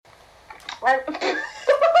You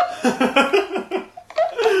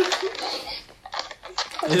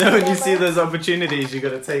know, when you see those opportunities, you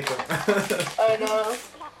gotta take them. I know.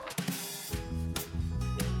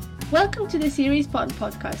 Welcome to the Series Pod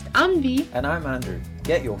podcast. I'm V. And I'm Andrew.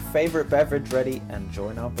 Get your favourite beverage ready and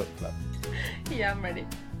join our book club. Yeah, I'm ready.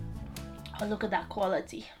 Oh, look at that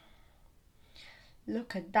quality.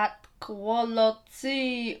 Look at that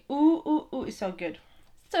quality. Ooh, ooh, ooh. It's so good.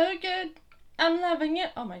 So good. I'm loving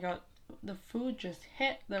it. Oh my god. The food just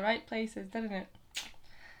hit the right places, didn't it?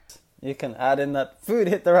 You can add in that food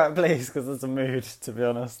hit the right place because it's a mood, to be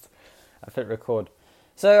honest. I've hit record.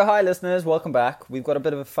 So, hi listeners, welcome back. We've got a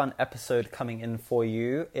bit of a fun episode coming in for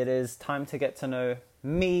you. It is time to get to know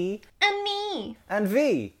me. And me. And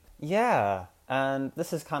V. Yeah. And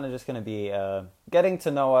this is kind of just going to be getting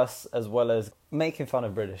to know us as well as making fun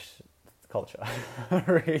of British culture.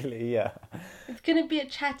 Really, yeah. It's going to be a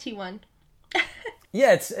chatty one.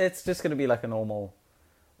 Yeah, it's just going to be like a normal...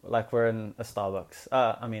 Like we're in a Starbucks.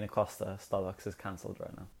 A Costa. Starbucks is cancelled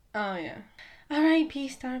right now. Oh, yeah. R.I.P.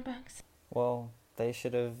 Starbucks. Well, they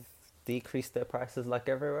should have decreased their prices like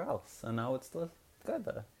everywhere else. And now it's still good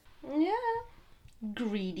there. Yeah.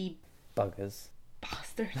 Greedy Buggers.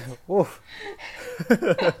 bastards. Oof.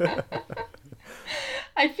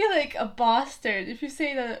 I feel like a bastard, if you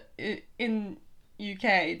say that in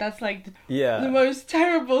UK, that's like the most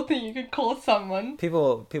terrible thing you could call someone.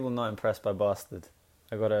 People not impressed by bastard.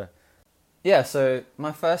 Yeah, so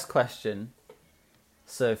my first question.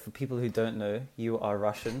 So for people who don't know, you are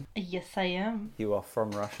Russian. Yes, I am. You are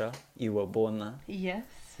from Russia. You were born there. Yes.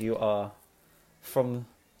 You are from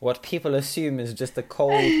what people assume is just a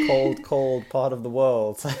cold part of the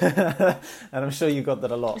world. And I'm sure you got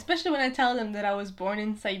that a lot. Especially when I tell them that I was born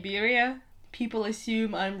in Siberia. People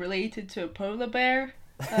assume I'm related to a polar bear.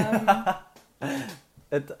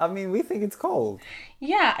 We think it's cold.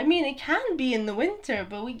 Yeah, it can be in the winter,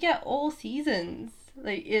 but we get all seasons.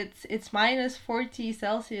 Like, it's minus 40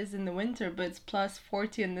 Celsius in the winter, but it's plus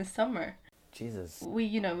 40 in the summer. Jesus. We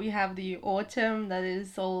have the autumn that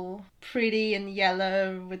is all pretty and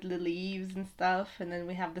yellow with the leaves and stuff. And then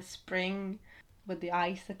we have the spring with the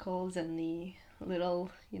icicles and the little,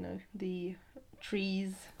 the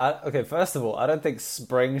trees. Okay, first of all, I don't think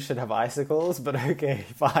spring should have icicles, but okay,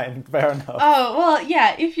 fine, fair enough. Oh, well,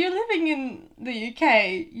 yeah, if you're living in the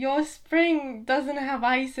UK, your spring doesn't have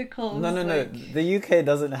icicles. No. The UK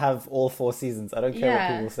doesn't have all four seasons. I don't care what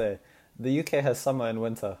people say. The UK has summer and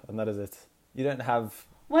winter, and that is it. You don't have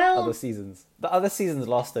other seasons. The other seasons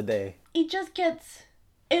last a day.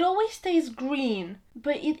 It always stays green,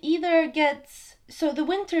 but it either gets... So the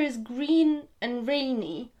winter is green and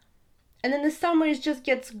rainy, and then the summer just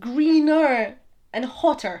gets greener and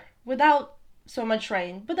hotter without so much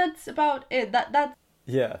rain. But that's about it. That.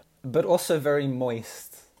 Yeah, but also very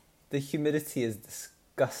moist. The humidity is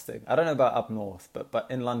disgusting. I don't know about up north, but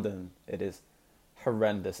in London it is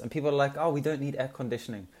horrendous. And people are like, oh, we don't need air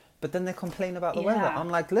conditioning. But then they complain about the weather. I'm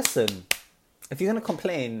like, listen, if you're going to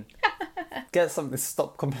complain, get something to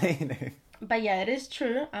stop complaining. But yeah, it is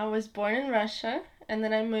true. I was born in Russia and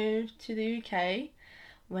then I moved to the UK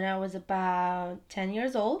when I was about 10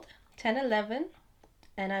 years old, 10, 11.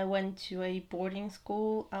 And I went to a boarding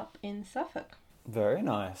school up in Suffolk. Very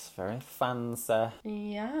nice. Very fancy.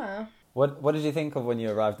 Yeah. What did you think of when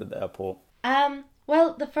you arrived at the airport?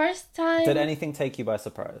 Well, the first time... Did anything take you by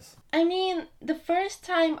surprise? The first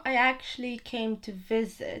time I actually came to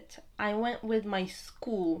visit, I went with my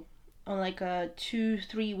school on like a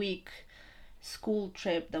 2-3 week school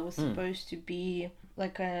trip that was supposed to be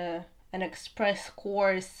like an express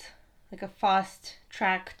course, like a fast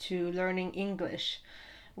track to learning English,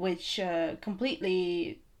 which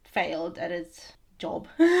completely failed at its job.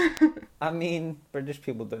 British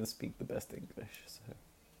people don't speak the best English, so...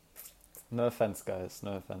 No offense, guys.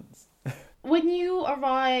 No offense. When you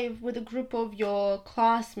arrive with a group of your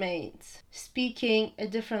classmates speaking a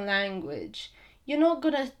different language, you're not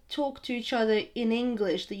gonna talk to each other in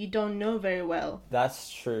English that you don't know very well. That's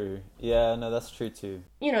true. Yeah, no, that's true too.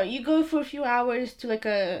 You go for a few hours to like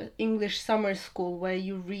a English summer school where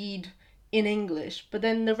you read in English, but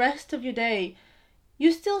then the rest of your day,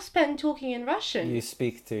 you still spend talking in Russian. You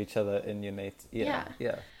speak to each other in your native...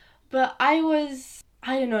 Yeah. But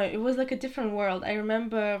I don't know, it was like a different world. I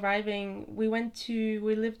remember arriving, we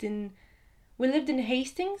lived in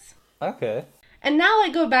Hastings. Okay. And now I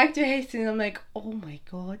go back to Hastings, I'm like, oh my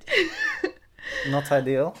god. Not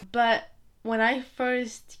ideal. But when I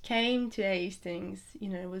first came to Hastings,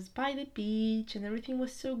 it was by the beach and everything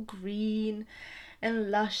was so green and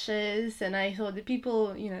luscious. And I thought the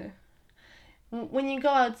people, when you go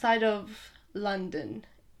outside of London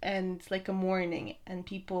and it's like a morning and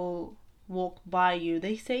people walk by you,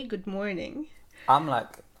 they say good morning. I'm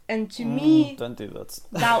like, And to me, don't do that.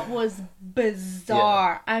 that was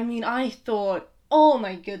bizarre. I mean, I thought, oh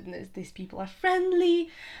my goodness, these people are friendly.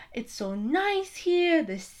 It's so nice here.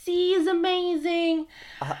 The sea is amazing.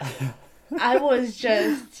 I was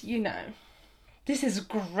just, this is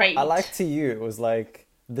great. I like to you, it was like,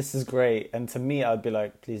 this is great. And to me, I'd be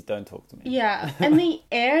like, please don't talk to me. Yeah. And the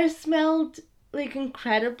air smelled like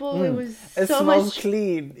incredible. It was It so smells much.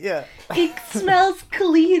 clean. Yeah. It smells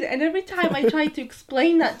clean. And every time I try to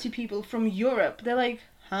explain that to people from Europe, they're like,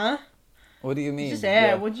 huh? What do you mean? Just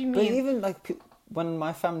air. What do you But mean? even like when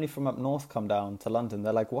my family from up north come down to London,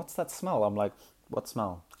 they're like, "What's that smell?" I'm like, "What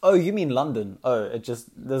smell?" Oh, you mean London? Oh,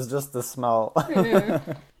 there's just the smell.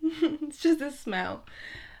 It's just the smell.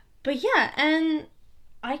 But yeah, and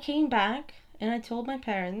I came back and I told my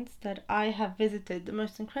parents that I have visited the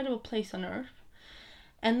most incredible place on earth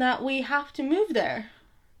and that we have to move there.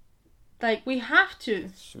 Like, we have to.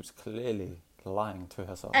 She was clearly lying to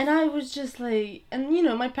herself. And I was just like, and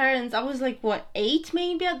my parents, I was like, what, 8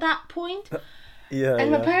 maybe at that point? Yeah.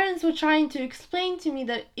 And my parents were trying to explain to me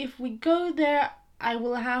that if we go there, I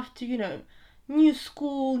will have to, new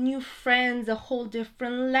school, new friends, a whole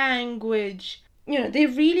different language. They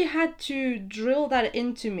really had to drill that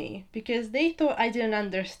into me because they thought I didn't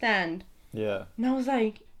understand. Yeah. And I was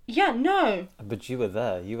like, yeah, no. But you were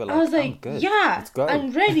there. You were like, I was I'm like, good. yeah, Let's go.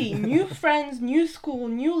 I'm ready. New friends, new school,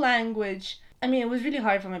 new language. I mean, it was really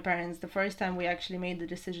hard for my parents the first time we actually made the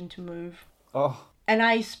decision to move. Oh. And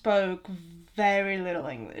I spoke very little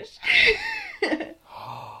English.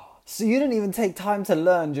 So you didn't even take time to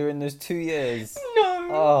learn during those 2 years? No.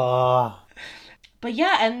 Oh. But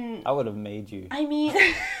yeah, and I would have made you. I mean,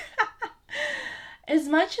 as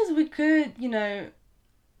much as we could,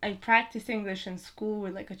 I practiced English in school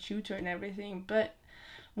with like a tutor and everything. But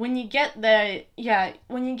when you get there,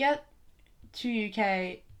 when you get to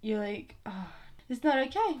UK, you're like, oh, it's not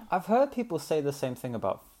okay. I've heard people say the same thing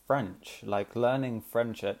about French, like learning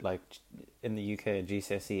French at like in the UK at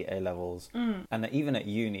GCSE A levels, and even at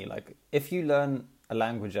uni. Like if you learn a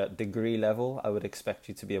language at degree level, I would expect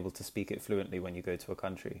you to be able to speak it fluently when you go to a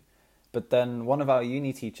country. But then one of our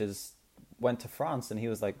uni teachers went to France and he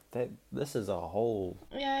was like, this is a whole...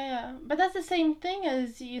 Yeah. But that's the same thing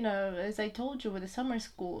as, as I told you with the summer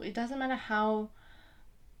school. It doesn't matter how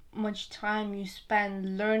much time you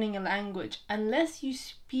spend learning a language, unless you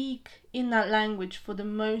speak in that language for the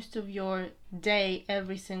most of your day,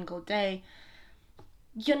 every single day,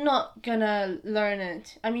 you're not gonna learn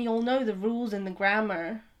it. I mean, you'll know the rules and the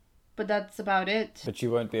grammar, but that's about it. But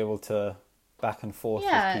you won't be able to back and forth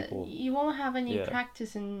with people. You won't have any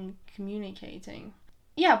practice in communicating.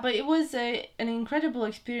 Yeah, but it was an incredible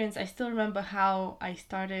experience. I still remember how I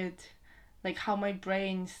started, like how my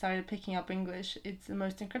brain started picking up English. It's the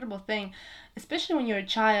most incredible thing. Especially when you're a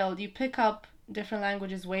child, you pick up different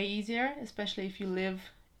languages way easier, especially if you live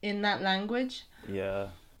in that language. Yeah.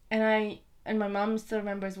 And my mom still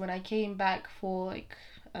remembers when I came back for like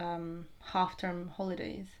half-term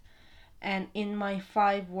holidays, and in my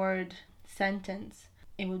 5-word sentence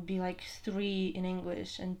it would be like 3 in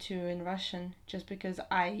English and 2 in Russian, just because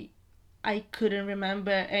I couldn't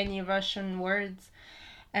remember any Russian words.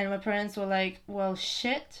 And my parents were like, well,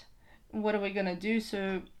 shit, what are we gonna do?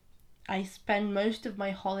 So I spent most of my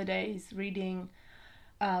holidays reading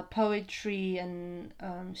poetry and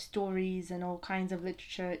stories and all kinds of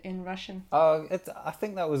literature in Russian. I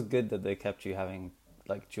think that was good that they kept you having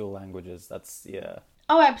like dual languages. That's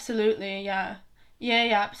Oh, absolutely, yeah,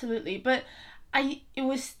 absolutely. But I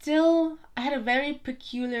had a very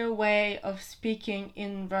peculiar way of speaking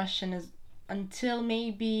in Russian until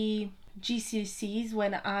maybe GCSEs,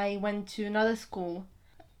 when I went to another school.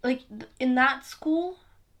 Like in that school,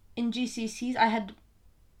 in GCSEs,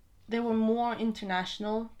 there were more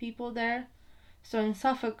international people there. So in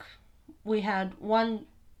Suffolk, we had one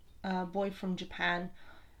boy from Japan.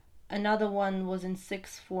 Another one was in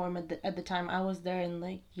 6th form at the time. I was there in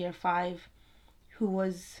like year 5, who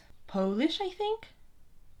was Polish, I think.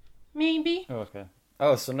 Maybe. Oh, okay.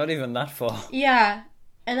 Oh, so not even that far. Yeah,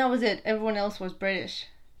 and that was it. Everyone else was British.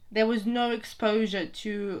 There was no exposure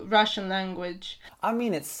to Russian language. I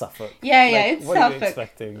mean, it's Suffolk. Yeah, it's what Suffolk. What are you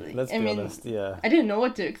expecting? Let's be honest, yeah. I didn't know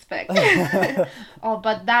what to expect.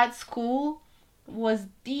 But that school was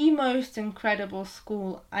the most incredible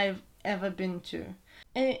school I've ever been to.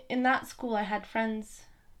 In that school, I had friends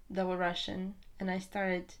that were Russian, and I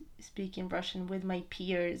started speaking Russian with my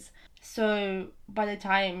peers. So by the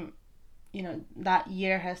time, that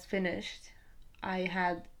year has finished, I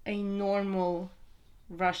had a normal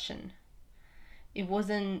Russian. It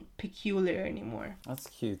wasn't peculiar anymore. That's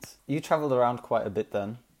cute. You travelled around quite a bit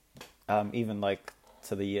then. even like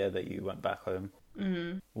to the year that you went back home.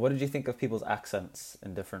 What did you think of people's accents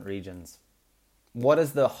in different regions? What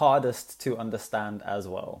is the hardest to understand as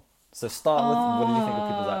well? So start with what did you think of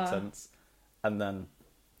people's accents, and then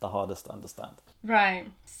the hardest to understand. Right.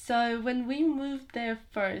 So when we moved there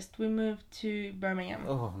first, we moved to Birmingham.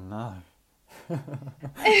 Oh no.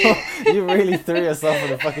 You really threw yourself in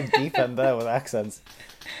the fucking deep end there with accents.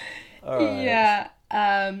 All right. Yeah.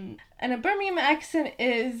 And a Birmingham accent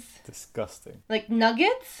is Disgusting. like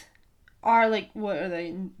nuggets are like, what are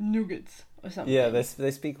they? Nuggets or something. Yeah,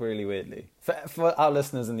 they speak really weirdly. For our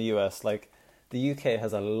listeners in the US, like the UK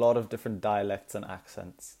has a lot of different dialects and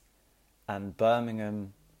accents. And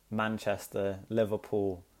Birmingham, Manchester,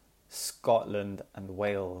 Liverpool, Scotland and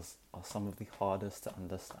Wales are some of the hardest to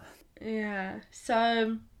understand. Yeah.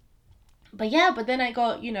 So, but then I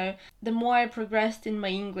got, the more I progressed in my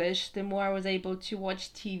English, the more I was able to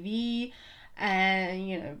watch TV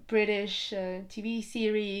and, British TV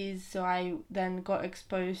series. So I then got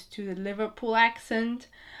exposed to the Liverpool accent,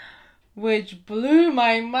 which blew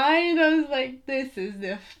my mind. I was like, this is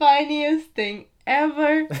the funniest thing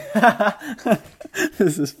ever.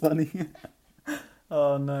 This is funny.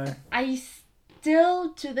 Oh no. I still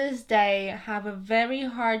to this day have a very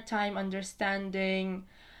hard time understanding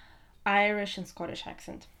Irish and Scottish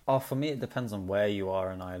accent. Oh, for me, it depends on where you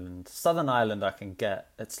are in Ireland. Southern Ireland, I can get.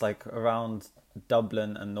 It's like around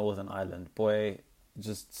Dublin and Northern Ireland. Boy,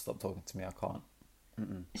 just stop talking to me. I can't.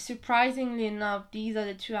 Mm-mm. Surprisingly enough, these are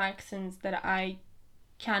the two accents that I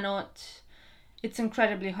cannot. It's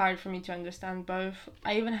incredibly hard for me to understand both.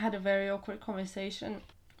 I even had a very awkward conversation.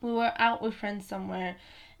 We were out with friends somewhere,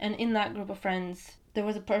 and in that group of friends, there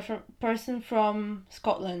was a person from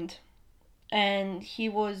Scotland, and he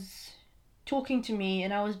was talking to me,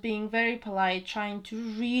 and I was being very polite, trying to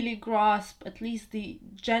really grasp at least the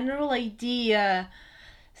general idea,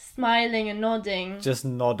 smiling and nodding. Just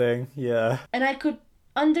nodding, yeah. And I could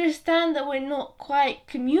understand that we're not quite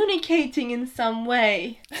communicating in some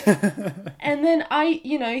way. And then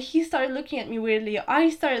he started looking at me weirdly. I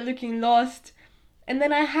started looking lost. And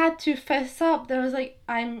then I had to fess up that I was like,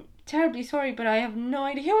 I'm terribly sorry, but I have no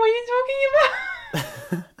idea what you're talking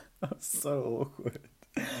about. That's so awkward.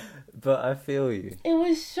 But I feel you. It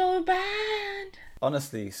was so bad.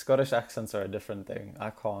 Honestly, Scottish accents are a different thing.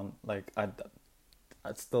 I can't, I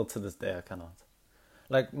still to this day I cannot.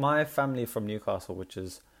 Like, my family from Newcastle, which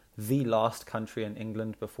is the last country in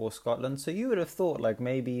England before Scotland, so you would have thought,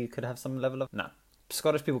 maybe you could have some level of... Nah,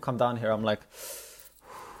 Scottish people come down here, I'm like...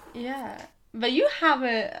 Yeah. But you have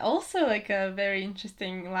also a very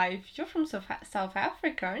interesting life. You're from South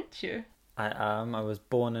Africa, aren't you? I am. I was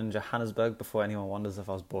born in Johannesburg before anyone wonders if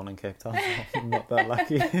I was born in Cape Town. I'm not that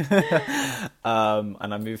lucky.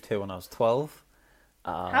 And I moved here when I was 12.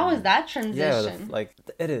 How was that transition? Yeah,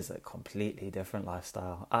 it is a completely different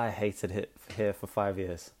lifestyle. I hated it here for 5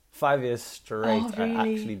 years. 5 years straight. Oh, really?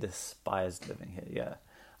 I actually despised living here, yeah.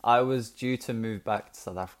 I was due to move back to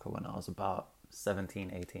South Africa when I was about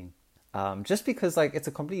 17, 18. Just because, it's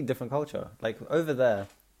a completely different culture. Over there,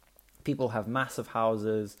 people have massive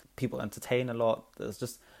houses, people entertain a lot. There's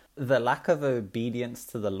just... The lack of obedience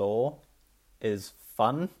to the law is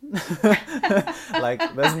fun.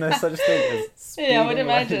 There's no such thing as speeding. Yeah, I would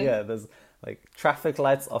imagine. Yeah, there's traffic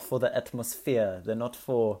lights are for the atmosphere. They're not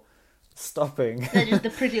for stopping. They're just the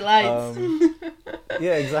pretty lights.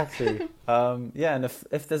 Yeah, exactly. And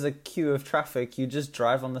if there's a queue of traffic, you just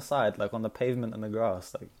drive on the side, on the pavement and the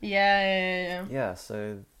grass. Yeah. Yeah,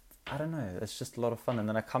 so I don't know. It's just a lot of fun. And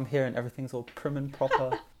then I come here and everything's all prim and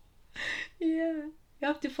proper. Yeah. You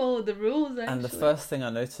have to follow the rules, actually. And the first thing I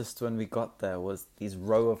noticed when we got there was these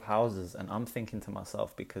row of houses. And I'm thinking to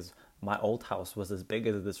myself, because my old house was as big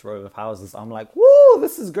as this row of houses, I'm like, woo,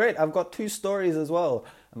 this is great. I've got 2 stories as well.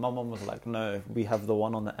 And my mom was like, no, we have the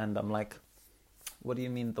one on the end. I'm like, what do you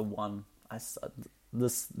mean the one? I said,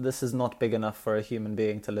 this is not big enough for a human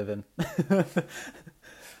being to live in.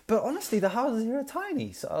 But honestly, the houses here are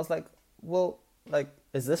tiny. So I was like, well,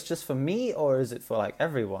 is this just for me or is it for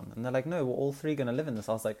everyone? And they're like, no, we're all 3 going to live in this.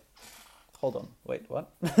 I was like, hold on, wait,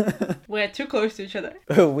 what? We're too close to each other.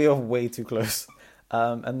 We are way too close.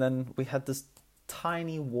 And then we had this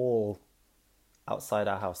tiny wall outside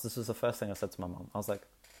our house. This was the first thing I said to my mom. I was like,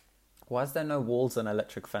 why is there no walls and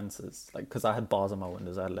electric fences? Because I had bars on my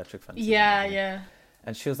windows, I had electric fences. Yeah.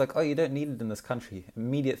 And she was like, oh, you don't need it in this country.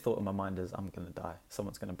 Immediate thought in my mind is, I'm going to die.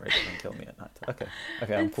 Someone's going to break it and kill me at night. Okay,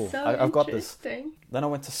 I'm cool. So I've got this. Then I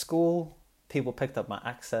went to school. People picked up my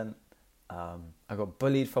accent. I got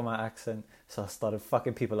bullied for my accent. So I started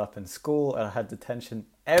fucking people up in school. And I had detention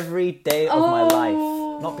every day of my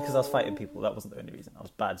life. Not because I was fighting people. That wasn't the only reason. I was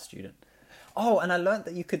a bad student. Oh, and I learned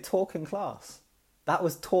that you could talk in class. That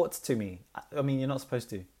was taught to me. I mean, you're not supposed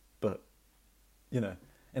to, but, you know,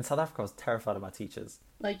 in South Africa, I was terrified of my teachers.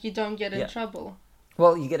 Like, you don't get in Yeah. trouble.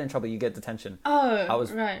 Well, you get in trouble, you get detention. Oh,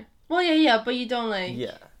 right. Well, yeah, but you don't, like,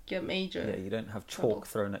 Yeah. get major. Yeah, you don't have chalk trouble.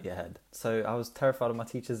 thrown at your head. So I was terrified of my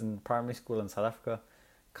teachers in primary school in South Africa.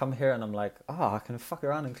 Come here and I'm like, I can fuck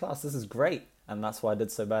around in class. This is great. And that's why I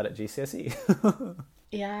did so bad at GCSE.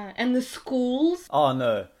 Yeah, and the schools? Oh,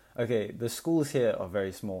 no. Okay, the schools here are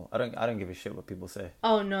very small. I don't give a shit what people say.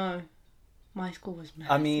 Oh, no. My school was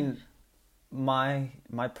massive. I mean, my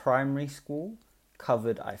primary school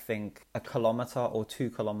covered, I think, 1 kilometer or 2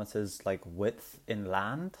 kilometers like width in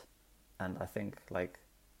land, and I think like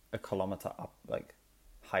 1 kilometer up like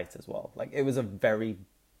height as well. Like it was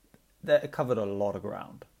it covered a lot of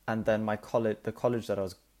ground. And then the college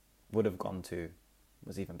that would have gone to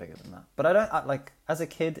was even bigger than that. But like as a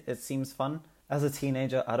kid, it seems fun. As a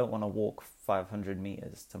teenager, I don't want to walk 500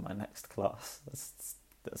 meters to my next class.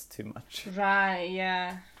 That's too much. Right,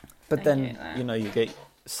 yeah. But I then, get that. you know, you get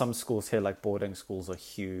some schools here, like boarding schools are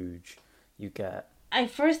huge. I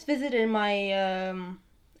first visited my,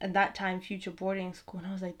 at that time, future boarding school, and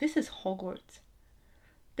I was like, this is Hogwarts.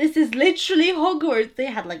 This is literally Hogwarts. They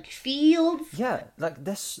had, like, fields. Yeah, like,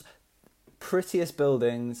 this prettiest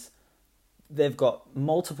buildings. They've got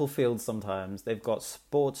multiple fields sometimes. They've got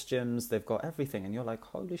sports gyms. They've got everything. And you're like,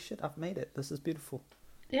 holy shit, I've made it. This is beautiful.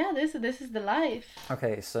 Yeah, this is the life.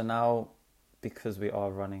 Okay, so now, because we are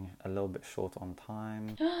running a little bit short on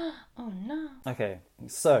time. Oh, no. Okay,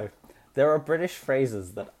 so there are British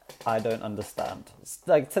phrases that I don't understand.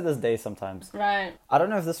 Like, to this day sometimes. Right. I don't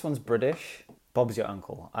know if this one's British. Bob's your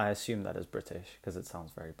uncle. I assume that is British, because it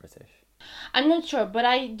sounds very British. I'm not sure, but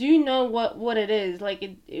I do know what it is. Like,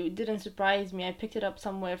 it didn't surprise me. I picked it up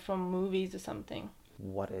somewhere from movies or something.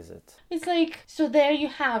 What is it? It's like, so there you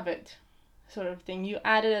have it, sort of thing. You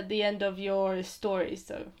add it at the end of your story.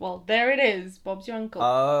 So, well, there it is. Bob's your uncle.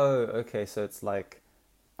 Oh, okay, so it's like,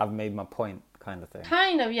 I've made my point kind of thing.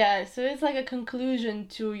 Kind of, yeah. So it's like a conclusion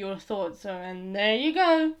to your thoughts. So, and there you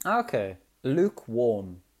go. Okay.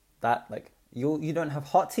 Lukewarm. That, like, you don't have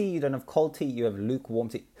hot tea, you don't have cold tea, you have lukewarm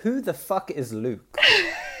tea. Who the fuck is Luke?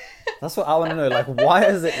 That's what I want to know. Like, why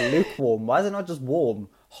is it lukewarm? Why is it not just warm?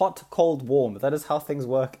 Hot, cold, warm. That is how things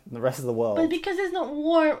work in the rest of the world. But because it's not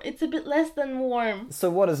warm, it's a bit less than warm. So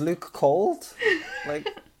what, is Luke cold? Like,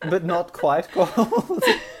 but not quite cold?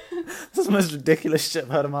 This is the most ridiculous shit I've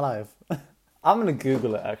heard in my life. I'm going to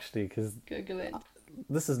Google it, actually, because Google it.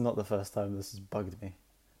 this is not the first time this has bugged me.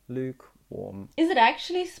 Lukewarm. Is it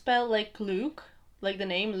actually spelled like Luke? Like the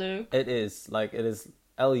name Luke? It is Luke.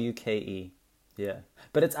 Yeah.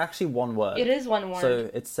 But it's actually one word. It is one word. So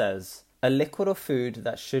it says, a liquid or food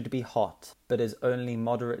that should be hot, but is only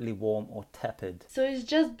moderately warm or tepid. So it's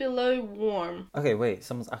just below warm. Okay, wait,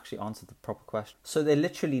 someone's actually answered the proper question. So they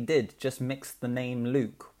literally did just mix the name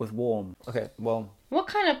Luke with warm. Okay, well, What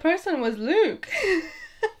kind of person was Luke?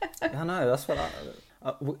 I know, that's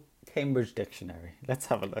what Cambridge Dictionary. Let's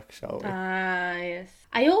have a look, shall we? Ah, yes.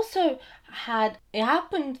 I also it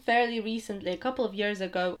happened fairly recently, a couple of years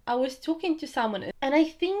ago. I was talking to someone and I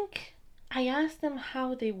think I asked them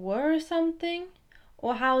how they were or something,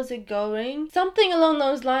 or how's it going? Something along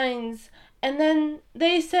those lines. And then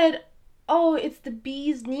they said, oh, it's the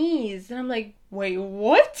bee's knees. And I'm like, wait,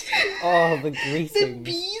 what? Oh, the The greeting.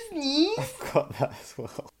 bee's knees? I've got that as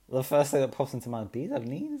well. The first thing that pops into mind, bees have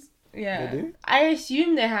knees? Yeah. They do? I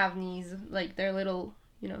assume they have knees, like their little,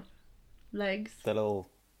 legs. The little,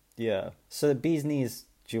 yeah. So the bee's knees,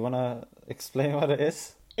 do you want to explain what it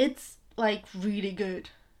is? It's like really good.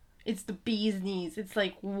 It's the bee's knees. It's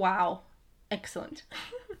like, wow. Excellent.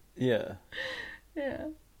 Yeah. Yeah.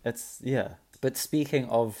 Yeah. But speaking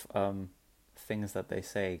of things that they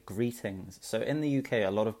say, greetings. So in the UK,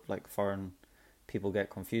 a lot of like foreign people get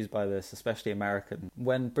confused by this, especially American.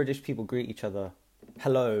 When British people greet each other,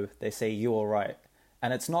 hello, they say you all right.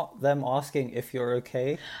 And it's not them asking if you're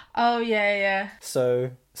okay. Oh, yeah.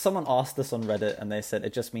 So someone asked this on Reddit and they said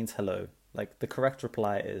it just means hello. Like the correct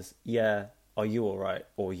reply is, yeah, are you all right?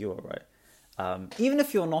 Or you all right? Even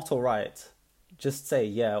if you're not all right, just say,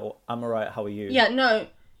 yeah, or I'm all right, how are you? Yeah, no.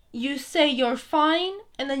 You say you're fine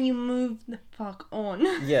and then you move the fuck on.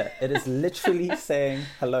 Yeah, it is literally saying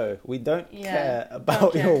hello. We don't Yeah, care don't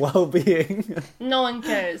about care. your well-being. No one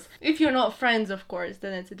cares. If you're not friends, of course,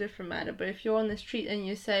 then it's a different matter. But if you're on the street and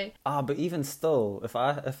you say, But even still, if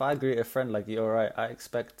I greet a friend like you're alright, I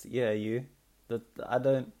expect you. That I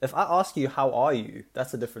don't. If I ask you how are you,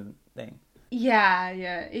 that's a different thing. yeah.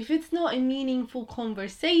 If it's not a meaningful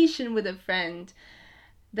conversation with a friend,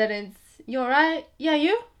 then it's, you're right, yeah,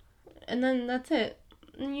 you? And then that's it.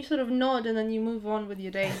 and you sort of nod and then you move on with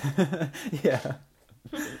your day. Yeah,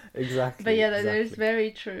 exactly. But yeah, that is exactly.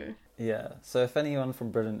 very true. Yeah, so if anyone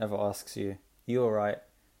from Britain ever asks you, you alright,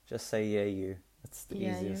 just say yeah, you. That's the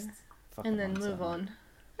Yeah, easiest. you. fucking And then answer. move on.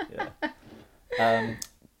 Yeah.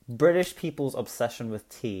 British people's obsession with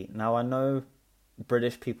tea. Now, I know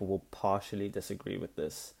British people will partially disagree with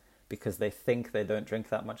this because they think they don't drink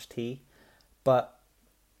that much tea. But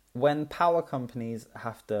when power companies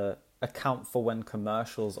have to account for when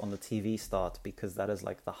commercials on the TV start, because that is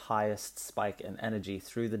like the highest spike in energy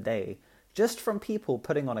through the day, just from people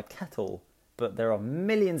putting on a kettle, but there are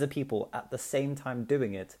millions of people at the same time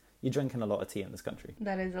doing it, you're drinking a lot of tea in this country.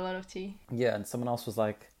 That is a lot of tea. Yeah, and someone else was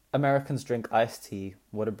like, Americans drink iced tea,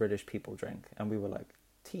 what do British people drink? And we were like,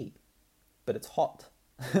 tea, but it's hot.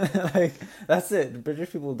 Like, that's it. The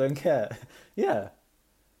British people don't care. Yeah.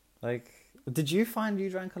 Like, did you find you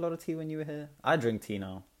drank a lot of tea when you were here? I drink tea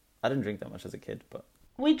now. I didn't drink that much as a kid, but...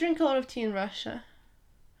 We drink a lot of tea in Russia.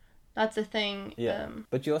 That's a thing. Yeah,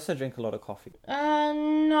 but you also drink a lot of coffee.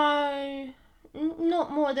 No,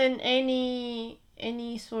 not more than any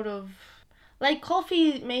sort of, like,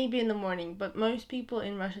 coffee maybe in the morning, but most people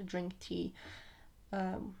in Russia drink tea.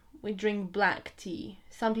 We drink black tea.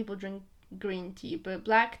 Some people drink green tea, but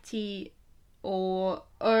black tea or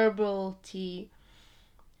herbal tea,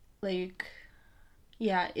 like,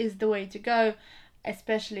 yeah, is the way to go,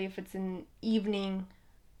 especially if it's an evening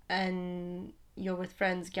and you're with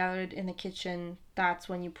friends gathered in the kitchen. That's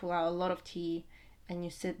when you pull out a lot of tea and you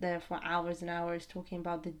sit there for hours and hours talking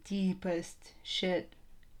about the deepest shit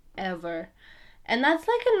ever. And that's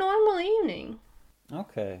like a normal evening.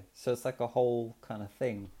 Okay, so it's like a whole kind of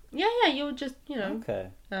thing. Yeah, you would just, Okay.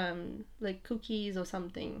 like cookies or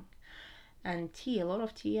something. And tea, a lot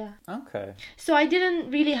of tea, yeah. Okay. So I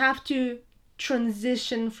didn't really have to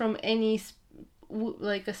transition from any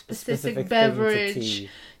like a specific thing beverage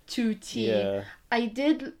to tea. Yeah. I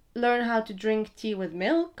did learn how to drink tea with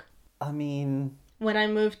milk I mean, when I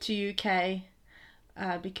moved to UK,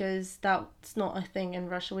 because that's not a thing in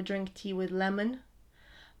Russia. We drink tea with lemon,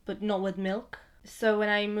 but not with milk. So when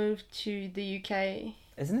I moved to the UK,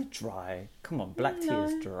 isn't it dry? Come on, black tea No.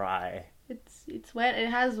 is dry. it's wet. It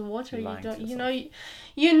has water. You're You lying to don't.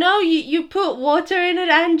 yourself. You put water in it,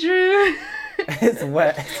 Andrew. It's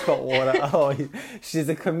wet, it's got water. Oh, she's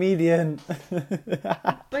a comedian.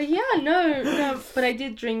 But yeah, no. But I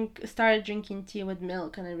did started drinking tea with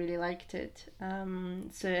milk, and I really liked it.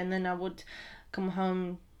 So and then I would come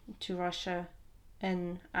home to Russia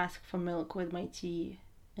and ask for milk with my tea,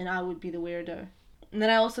 and I would be the weirdo. And then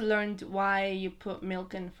I also learned why you put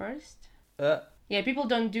milk in first. Yeah, people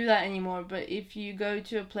don't do that anymore, but if you go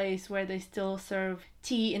to a place where they still serve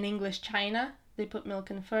tea in English China, they put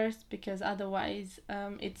milk in first, because otherwise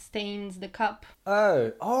it stains the cup.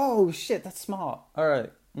 Oh, shit, that's smart. All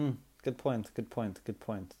right. Good point.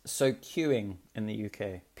 So queuing in the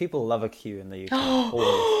UK. People love a queue in the UK.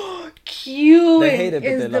 Always. Queuing They hate it, but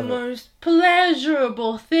is they the love it. most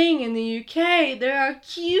pleasurable thing in the UK. There are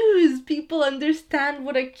queues. People understand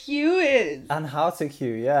what a queue is. And how to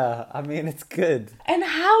queue, yeah. I mean, it's good. And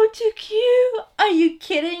how to queue? Are you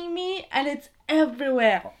kidding me? And it's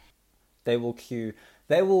everywhere. They will queue.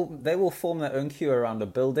 They will form their own queue around a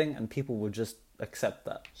building, and people will just accept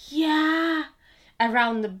that. Yeah.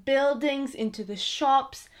 Around the buildings, into the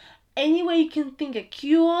shops. Anywhere you can think a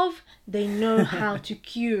queue of, they know how to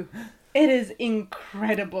queue. It is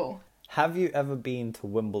incredible. Have you ever been to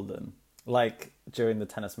Wimbledon? Like, during the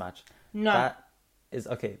tennis match? No. That is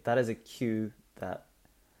a queue that,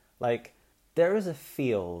 like, there is a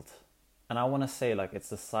field, and I want to say, like, it's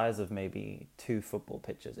the size of maybe 2 football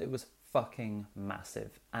pitches. It was fucking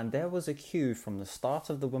massive. And there was a queue from the start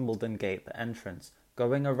of the Wimbledon gate, the entrance,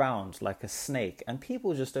 going around like a snake, and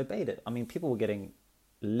people just obeyed it. I mean, people were getting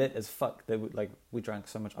lit as fuck. They would, like, we drank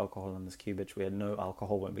so much alcohol in this queue, bitch. We had no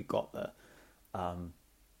alcohol when we got there.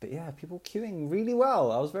 But yeah, people queuing really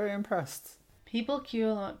well. I was very impressed. People queue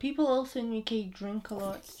a lot. People also in UK drink a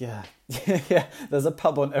lot. Yeah. Yeah. There's a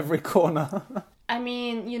pub on every corner. I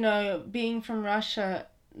mean, being from Russia,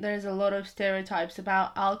 there's a lot of stereotypes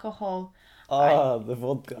about alcohol. The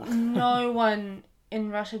vodka. No one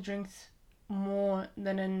in Russia drinks more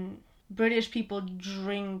than in British people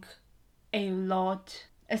drink a lot.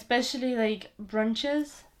 Especially like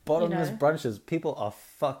brunches. Bottomless brunches. People are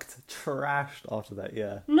fucked, trashed after that,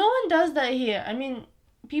 yeah. No one does that here. I mean,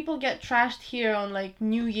 people get trashed here on like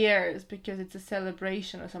New Year's because it's a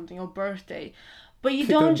celebration or something, or birthday. But you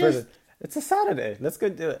don't just... It's a Saturday. Let's go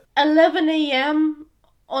do it. 11 a.m.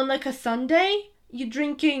 on like a Sunday, you're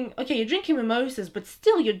drinking... Okay, you're drinking mimosas, but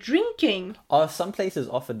still you're drinking. Some places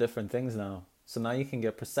offer different things now. So now you can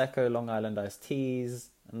get Prosecco, Long Island iced teas,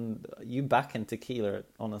 and you back in tequila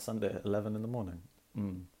on a Sunday at 11 in the morning.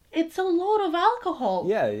 It's a lot of alcohol.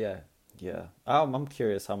 Yeah. I'm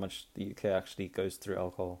curious how much the UK actually goes through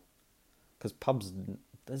alcohol. Because pubs,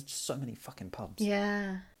 there's just so many fucking pubs.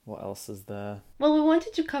 Yeah. What else is there? Well, we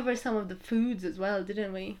wanted to cover some of the foods as well,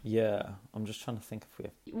 didn't we? Yeah, I'm just trying to think if we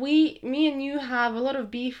have... Me and you have a lot of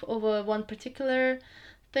beef over one particular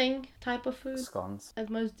type of food. Scones. The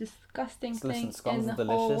most disgusting Listen, thing scones in are the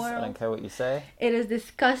whole delicious. world. I don't care what you say. It is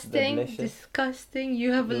disgusting. Delicious. Disgusting.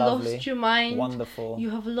 You have Lovely. lost your mind. Wonderful.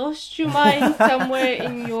 You have lost your mind somewhere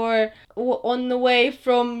in on the way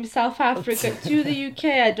from South Africa to the UK.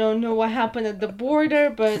 I don't know what happened at the border,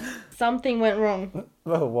 but something went wrong.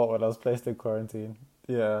 Well, what when I was placed in quarantine?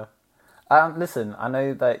 Yeah. Listen, I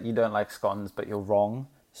know that you don't like scones, but you're wrong.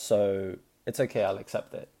 So it's okay. I'll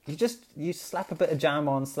accept it. You slap a bit of jam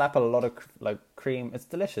on, slap a lot of cream. It's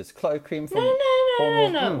delicious. Clotted cream from Cornwall.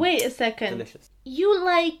 No. Wait a second. Delicious. You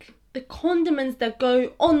like the condiments that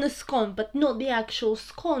go on the scone, but not the actual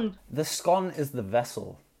scone. The scone is the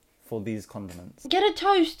vessel for these condiments. Get a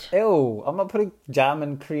toast. Ew, I'm not putting jam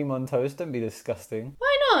and cream on toast. Don't be disgusting.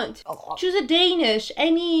 Why not? Choose a Danish.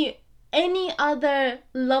 Any other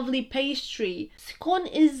lovely pastry. Scone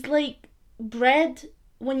is like bread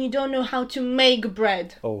when you don't know how to make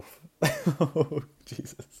bread. Oh, oh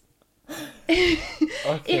Jesus. Okay.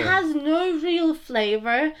 It has no real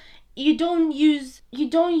flavor. You don't use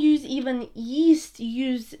even yeast. You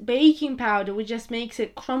use baking powder, which just makes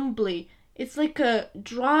it crumbly. It's like a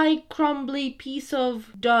dry, crumbly piece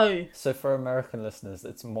of dough. So for American listeners,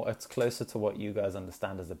 it's closer to what you guys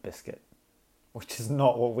understand as a biscuit, which is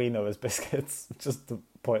not what we know as biscuits, just to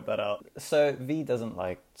point that out. So V doesn't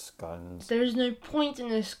like scones. There's no point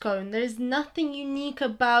in a scone. There's nothing unique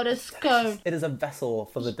about a scone. It is a vessel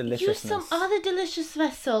for the deliciousness. Use some other delicious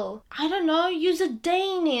vessel. I don't know, use a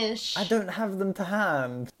Danish. I don't have them to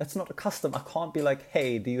hand. It's not a custom. I can't be like,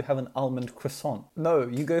 hey, do you have an almond croissant? No,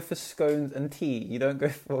 you go for scones and tea. You don't go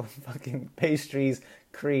for fucking pastries,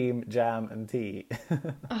 cream, jam, and tea.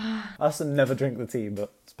 I also never drink the tea,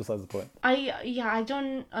 but it's besides the point. I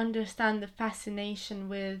don't understand the fascination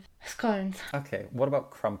with scones. Okay, what about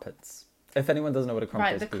crumpets? If anyone doesn't know what a crumpet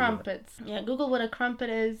is, Right, the Google crumpets. Yeah, Google what a crumpet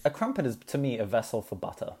is. A crumpet is, to me, a vessel for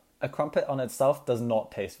butter. A crumpet on itself does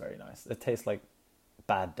not taste very nice. It tastes like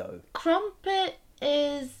bad dough. Crumpet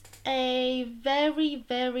is a very,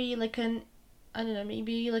 very I don't know,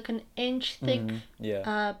 maybe like an inch thick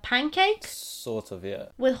pancake Sort of, yeah.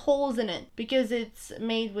 with holes in it because it's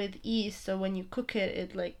made with yeast. So when you cook it,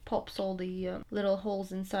 it like pops all the little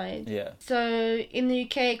holes inside. Yeah. So in the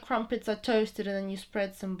UK, crumpets are toasted and then you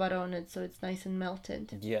spread some butter on it so it's nice and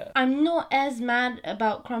melted. Yeah. I'm not as mad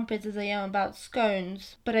about crumpets as I am about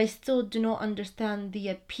scones, but I still do not understand the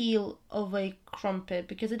appeal of a crumpet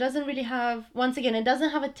because it doesn't really have, once again, it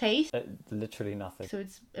doesn't have a taste. Literally nothing. So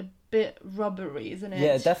it's a bit rubbery, isn't it?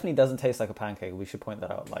 Yeah, it definitely doesn't taste like a pancake. We should point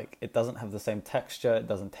that out. Like, it doesn't have the same texture. It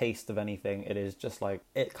doesn't taste of anything. It is just like,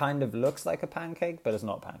 it kind of looks like a pancake, but it's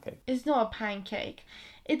not a pancake. It's not a pancake.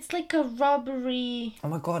 It's like a rubbery... Oh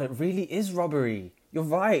my god, it really is rubbery. You're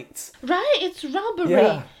right. Right? It's rubbery.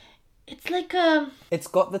 Yeah. It's like a... It's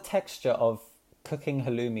got the texture of cooking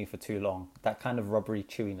halloumi for too long. That kind of rubbery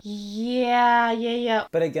chewiness. Yeah.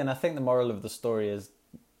 But again, I think the moral of the story is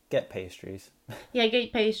get pastries. Yeah,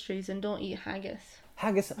 get pastries and don't eat haggis.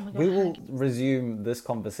 Haggis, we will resume this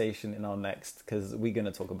conversation in our next, because we're going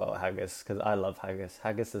to talk about haggis, because I love haggis.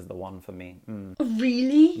 Haggis is the one for me.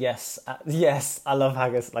 Really? Yes, I love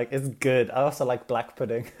haggis. Like, it's good. I also like black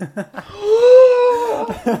pudding.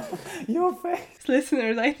 Your face.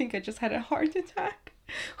 Listeners, I think I just had a heart attack.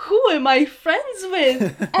 Who am I friends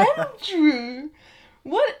with? Andrew!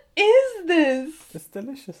 What is this? It's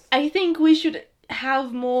delicious. I think we should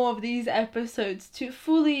have more of these episodes to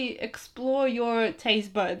fully explore your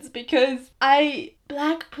taste buds because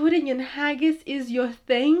black pudding and haggis is your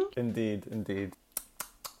thing. Indeed.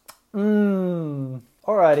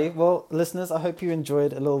 Alrighty, well, listeners, I hope you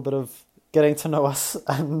enjoyed a little bit of getting to know us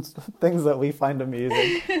and things that we find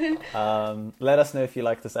amusing. Let us know if you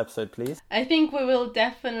like this episode, please. I think we will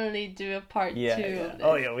definitely do a part 2 of this.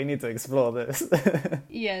 Oh yeah, we need to explore this.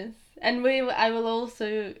 Yes, and I will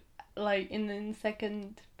also, like, in the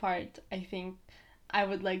second part, I think I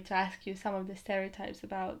would like to ask you some of the stereotypes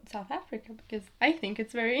about South Africa because I think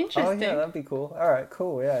it's very interesting. Oh yeah, that'd be cool. Alright,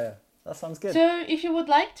 cool, yeah. That sounds good. So, if you would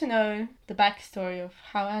like to know the backstory of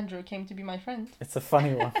how Andrew came to be my friend. It's a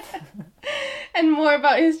funny one. And more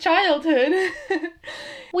about his childhood.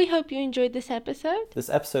 We hope you enjoyed this episode. This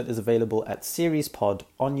episode is available at Series Pod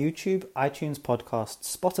on YouTube, iTunes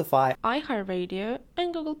Podcasts, Spotify, iHeartRadio,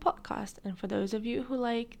 and Google Podcast. And for those of you who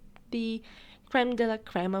like the creme de la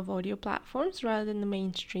creme of audio platforms rather than the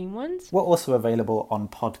mainstream ones, we're also available on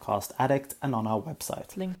Podcast Addict and on our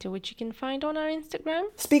website. Link to which you can find on our Instagram.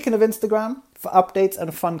 Speaking of Instagram, for updates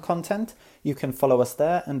and fun content, you can follow us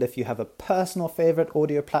there. And if you have a personal favourite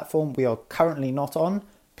audio platform we are currently not on,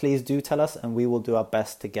 please do tell us and we will do our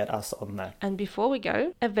best to get us on there. And before we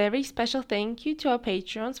go, a very special thank you to our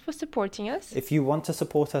Patreons for supporting us. If you want to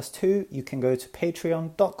support us too, you can go to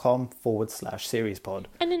patreon.com/seriespod.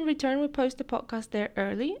 And in return, we post the podcast there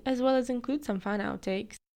early, as well as include some fun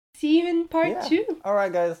outtakes. See you in part 2. All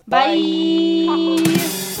right, guys. Bye.